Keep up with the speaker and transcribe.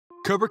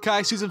Cobra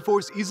Kai Season 4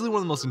 is easily one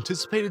of the most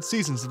anticipated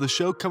seasons of the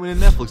show coming to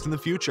Netflix in the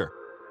future.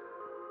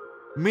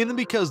 Mainly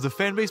because the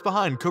fanbase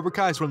behind Cobra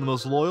Kai is one of the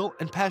most loyal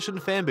and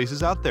passionate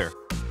fanbases out there.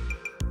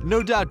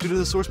 No doubt due to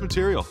the source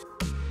material.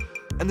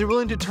 And they're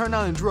willing to turn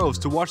out in droves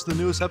to watch the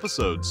newest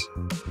episodes.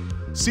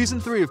 Season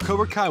 3 of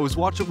Cobra Kai was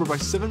watched over by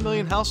 7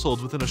 million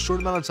households within a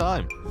short amount of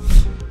time.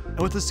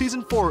 And with the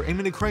Season 4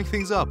 aiming to crank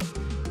things up,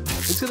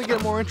 it's gonna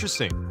get more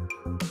interesting.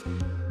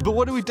 But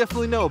what do we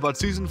definitely know about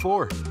Season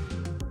 4?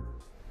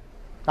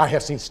 I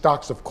have seen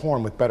stalks of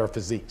corn with better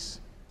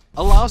physiques.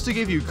 Allow us to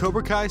give you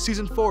Cobra Kai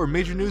Season 4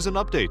 major news and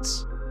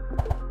updates.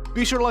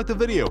 Be sure to like the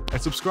video and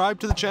subscribe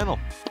to the channel.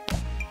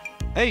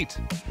 8.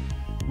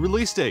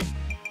 Release date.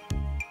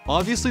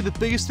 Obviously, the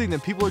biggest thing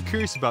that people are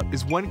curious about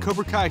is when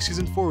Cobra Kai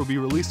Season 4 will be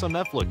released on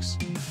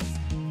Netflix.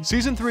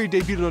 Season 3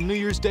 debuted on New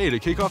Year's Day to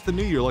kick off the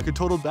new year like a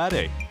total bad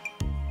day.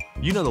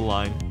 You know the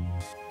line.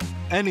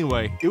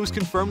 Anyway, it was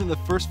confirmed in the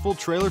first full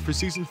trailer for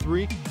Season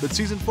 3 that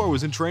Season 4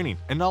 was in training,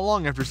 and not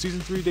long after Season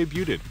 3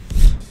 debuted,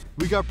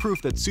 we got proof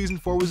that Season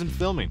 4 was in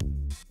filming,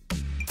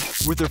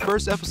 with their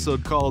first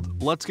episode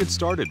called Let's Get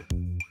Started.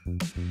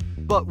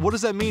 But what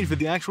does that mean for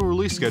the actual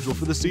release schedule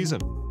for the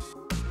season?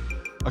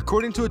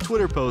 According to a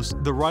Twitter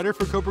post, the writer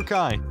for Cobra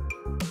Kai,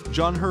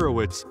 John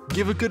Hurwitz,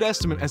 gave a good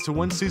estimate as to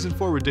when Season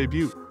 4 would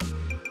debut.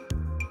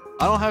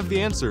 I don't have the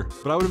answer,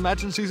 but I would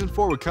imagine Season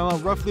 4 would come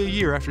out roughly a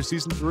year after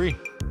Season 3.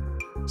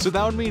 So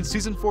that would mean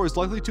Season 4 is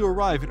likely to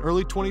arrive in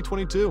early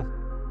 2022,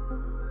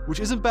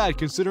 which isn't bad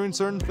considering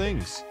certain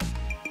things.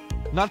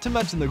 Not to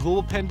mention the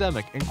global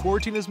pandemic and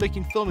quarantine is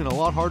making filming a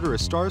lot harder,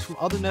 as stars from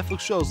other Netflix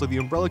shows like The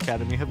Umbrella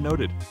Academy have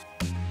noted.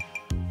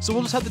 So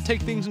we'll just have to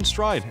take things in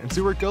stride and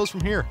see where it goes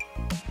from here.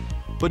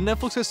 But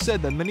Netflix has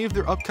said that many of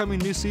their upcoming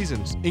new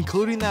seasons,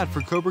 including that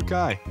for Cobra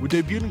Kai, would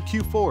debut in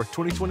Q4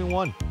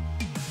 2021.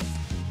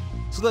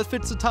 So that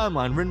fits the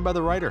timeline written by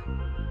the writer.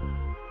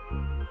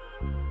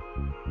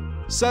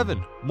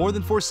 7. More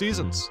than 4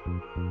 seasons.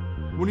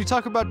 When you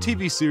talk about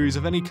TV series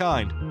of any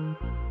kind,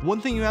 one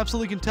thing you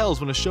absolutely can tell is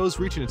when a show is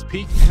reaching its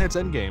peak and its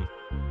endgame.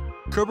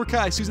 Cobra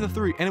Kai Season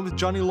 3 ended with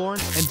Johnny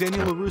Lawrence and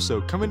Daniel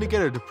LaRusso coming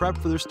together to prep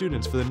for their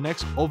students for the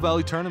next Old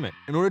Valley tournament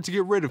in order to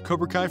get rid of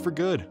Cobra Kai for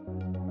good.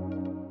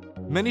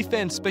 Many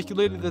fans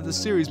speculated that the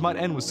series might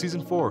end with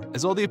Season 4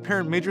 as all the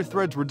apparent major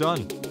threads were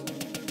done.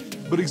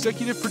 But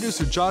executive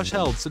producer Josh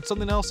Held said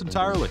something else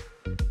entirely.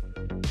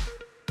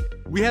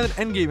 We have an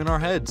endgame in our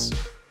heads.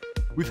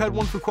 We've had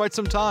one for quite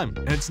some time,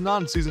 and it's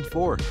not in Season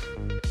 4.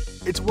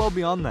 It's well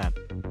beyond that.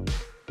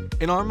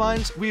 In our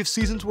minds, we have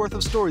seasons worth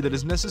of story that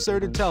is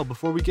necessary to tell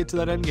before we get to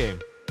that endgame.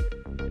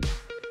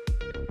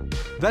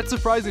 That's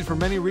surprising for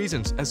many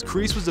reasons, as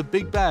Kreese was a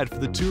big bad for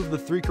the 2 of the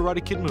 3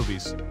 Karate Kid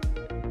movies.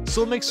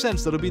 So it makes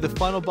sense that he'll be the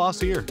final boss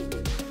here.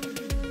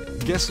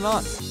 Guess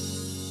not.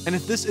 And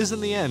if this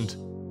isn't the end,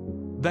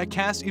 that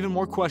casts even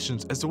more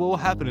questions as to what will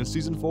happen in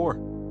Season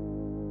 4.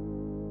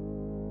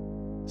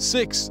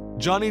 6.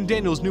 Johnny and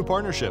Daniel's new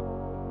partnership.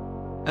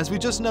 As we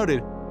just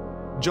noted,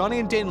 Johnny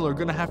and Daniel are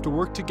going to have to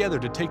work together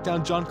to take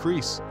down John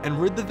Kreese and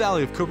rid the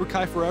valley of Cobra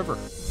Kai forever.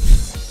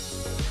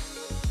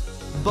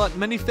 But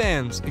many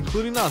fans,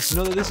 including us,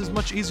 know that this is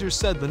much easier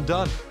said than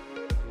done.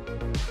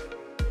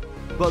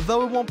 But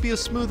though it won't be a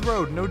smooth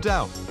road, no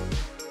doubt,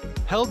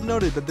 Held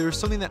noted that there is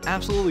something that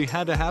absolutely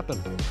had to happen.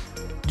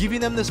 Giving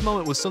them this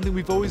moment was something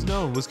we've always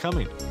known was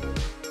coming.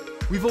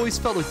 We've always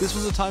felt like this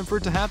was the time for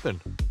it to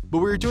happen, but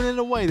we are doing it in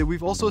a way that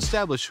we've also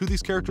established who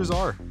these characters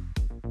are.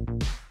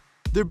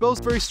 They're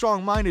both very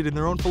strong-minded in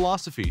their own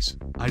philosophies,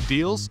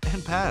 ideals,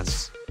 and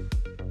paths.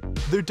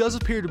 There does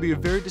appear to be a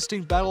very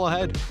distinct battle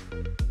ahead.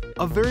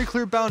 A very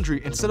clear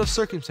boundary and set of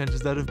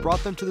circumstances that have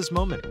brought them to this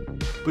moment.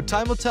 But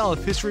time will tell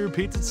if history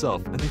repeats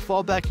itself and they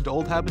fall back into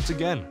old habits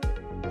again,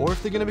 or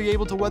if they're going to be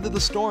able to weather the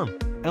storm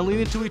and lean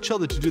into each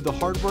other to do the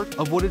hard work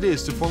of what it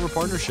is to form a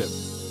partnership.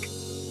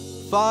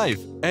 5.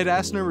 Ed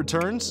Asner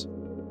returns.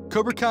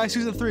 Cobra Kai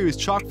Season 3 was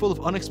chock full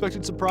of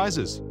unexpected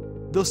surprises,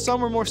 though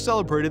some were more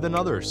celebrated than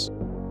others.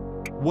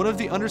 One of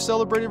the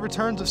under-celebrated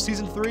returns of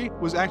Season 3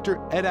 was actor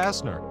Ed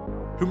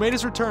Asner, who made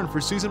his return for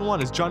Season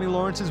 1 as Johnny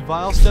Lawrence's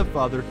vile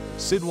stepfather,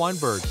 Sid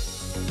Weinberg.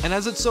 And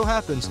as it so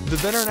happens, the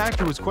veteran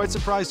actor was quite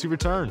surprised he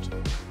returned.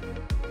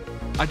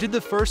 I did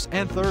the first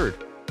and third.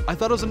 I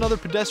thought it was another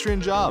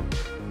pedestrian job.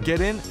 Get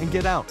in and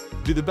get out.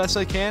 Do the best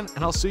I can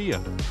and I'll see ya.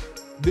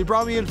 They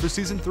brought me in for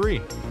Season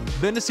 3.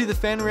 Then to see the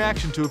fan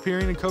reaction to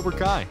appearing in Cobra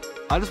Kai.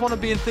 I just want to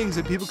be in things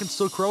that people can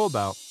still crow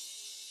about.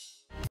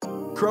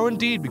 Crow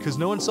indeed, because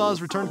no one saw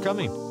his return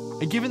coming.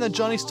 And given that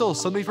Johnny stole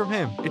something from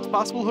him, it's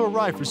possible he'll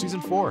arrive for Season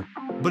 4.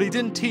 But he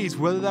didn't tease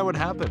whether that would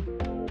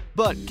happen.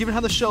 But given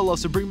how the show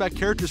loves to bring back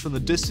characters from the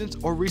distant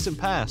or recent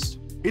past,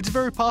 it's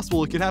very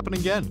possible it could happen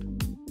again.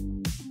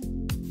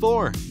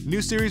 4.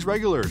 New series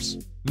regulars.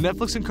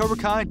 Netflix and Cobra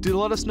Kai did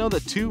let us know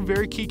that 2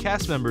 very key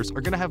cast members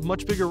are going to have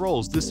much bigger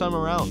roles this time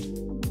around.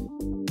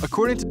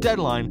 According to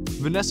Deadline,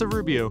 Vanessa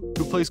Rubio,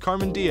 who plays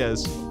Carmen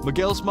Diaz,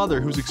 Miguel's mother,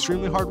 who's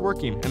extremely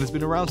hardworking and has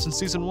been around since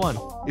Season 1,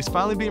 is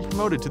finally being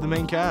promoted to the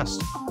main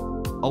cast.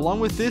 Along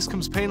with this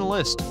comes Payne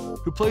List,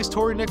 who plays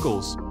Tori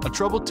Nichols, a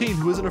troubled teen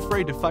who isn't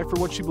afraid to fight for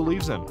what she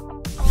believes in.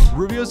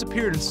 Rubio's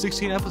appeared in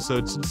 16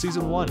 episodes since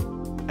Season 1,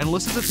 and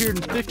Liz has appeared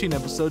in 15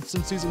 episodes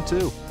since Season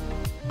 2.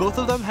 Both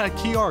of them had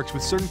key arcs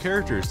with certain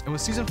characters, and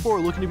with Season 4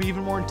 looking to be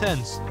even more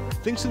intense,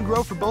 things can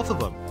grow for both of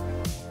them.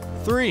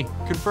 3.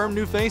 Confirmed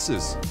new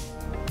faces.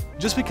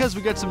 Just because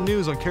we got some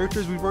news on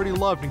characters we've already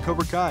loved in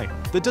Cobra Kai,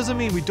 that doesn't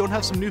mean we don't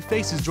have some new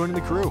faces joining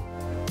the crew.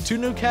 2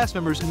 new cast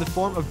members in the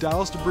form of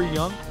Dallas Debris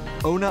Young,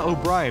 Ona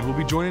O'Brien will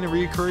be joining in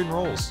recurring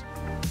roles.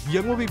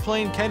 Young will be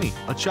playing Kenny,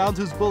 a child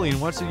who's bullied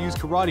and wants to use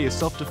karate as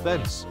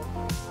self-defense.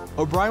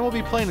 O'Brien will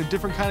be playing a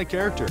different kind of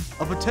character,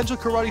 a potential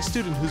karate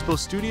student who's both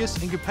studious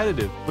and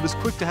competitive, but is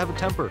quick to have a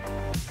temper.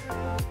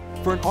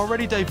 For an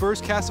already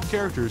diverse cast of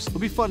characters, it'll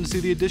be fun to see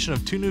the addition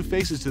of 2 new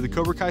faces to the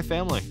Cobra Kai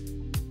family.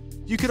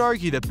 You could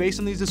argue that based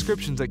on these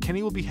descriptions that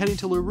Kenny will be heading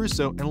to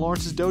LaRusso and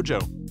Lawrence's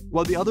dojo,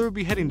 while the other will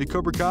be heading to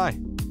Cobra Kai.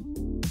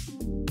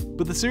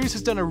 But the series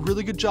has done a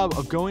really good job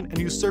of going and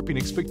usurping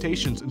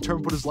expectations in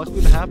terms of what is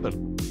likely to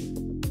happen.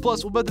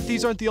 Plus, we'll bet that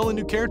these aren't the only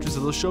new characters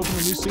that will show up in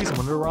the new season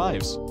when it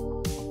arrives.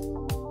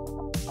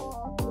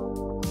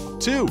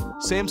 2.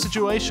 Sam's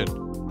situation.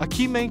 A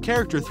key main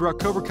character throughout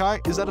Cobra Kai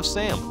is that of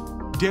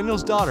Sam,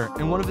 Daniel's daughter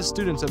and one of his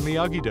students at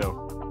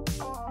Miyagi-Do.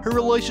 Her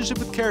relationship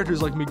with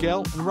characters like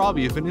Miguel and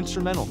Robbie have been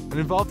instrumental and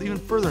involved even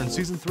further in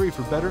Season 3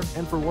 for better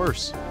and for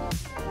worse.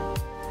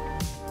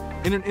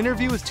 In an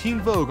interview with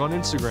Teen Vogue on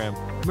Instagram,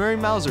 Mary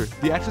Mauser,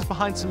 the actress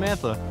behind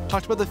Samantha,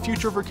 talked about the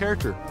future of her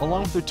character,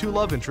 along with their 2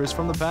 love interests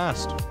from the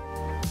past.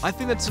 I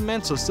think that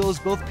Samantha still has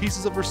both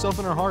pieces of herself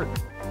in her heart,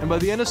 and by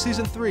the end of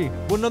Season 3,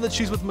 we'll know that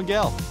she's with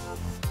Miguel.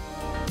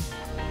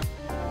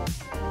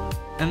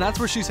 And that's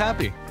where she's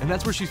happy, and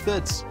that's where she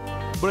fits.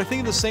 But I think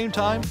at the same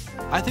time,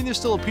 I think there's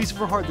still a piece of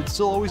her heart that's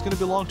still always going to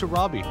belong to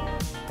Robbie,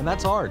 and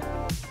that's hard.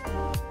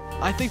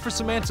 I think for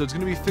Samantha, it's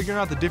going to be figuring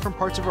out the different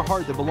parts of her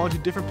heart that belong to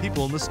different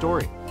people in this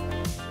story.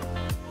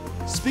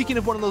 Speaking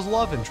of one of those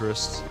love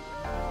interests,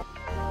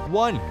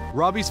 1.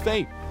 Robbie's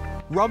fate.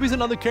 Robbie's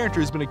another character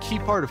who's been a key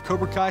part of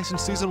Cobra Kai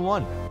since Season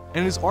 1,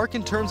 and his arc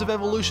in terms of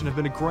evolution have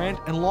been a grand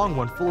and long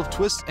one full of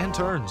twists and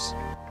turns.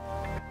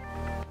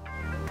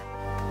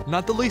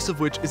 Not the least of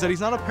which is that he's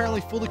not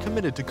apparently fully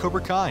committed to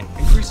Cobra Kai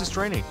and Kreese's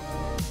training.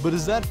 But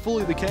is that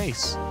fully the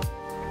case?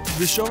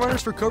 The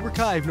showrunners for Cobra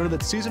Kai have noted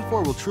that Season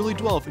 4 will truly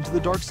delve into the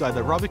dark side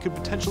that Robbie could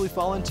potentially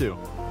fall into.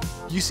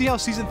 You see how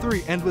Season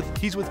 3 ends with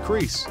he's with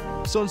Kreese,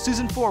 so in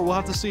Season 4 we'll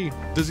have to see,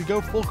 does he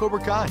go full Cobra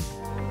Kai?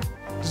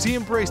 Does he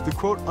embrace the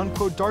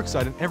quote-unquote dark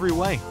side in every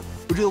way,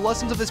 or do the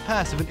lessons of his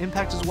past have an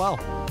impact as well?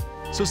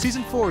 So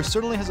Season 4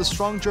 certainly has a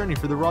strong journey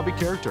for the Robbie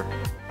character.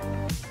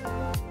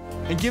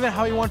 And given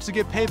how he wants to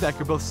get payback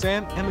for both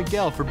Sam and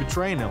Miguel for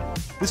betraying him,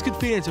 this could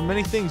feed into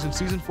many things in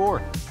Season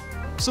 4.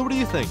 So what do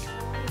you think?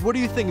 What do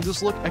you think of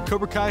this look at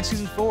Cobra Kai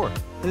Season 4,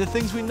 and the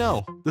things we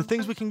know, the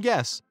things we can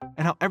guess,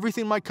 and how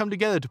everything might come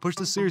together to push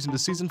the series into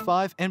Season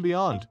 5 and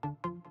beyond?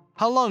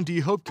 How long do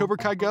you hope Cobra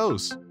Kai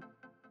goes?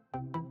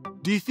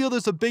 Do you feel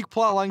there's a big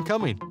plotline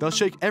coming that'll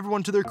shake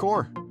everyone to their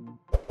core?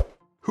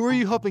 Who are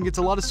you hoping gets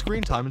a lot of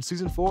screen time in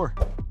Season 4?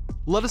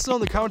 Let us know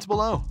in the comments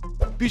below.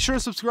 Be sure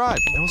to subscribe,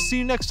 and we'll see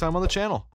you next time on the channel.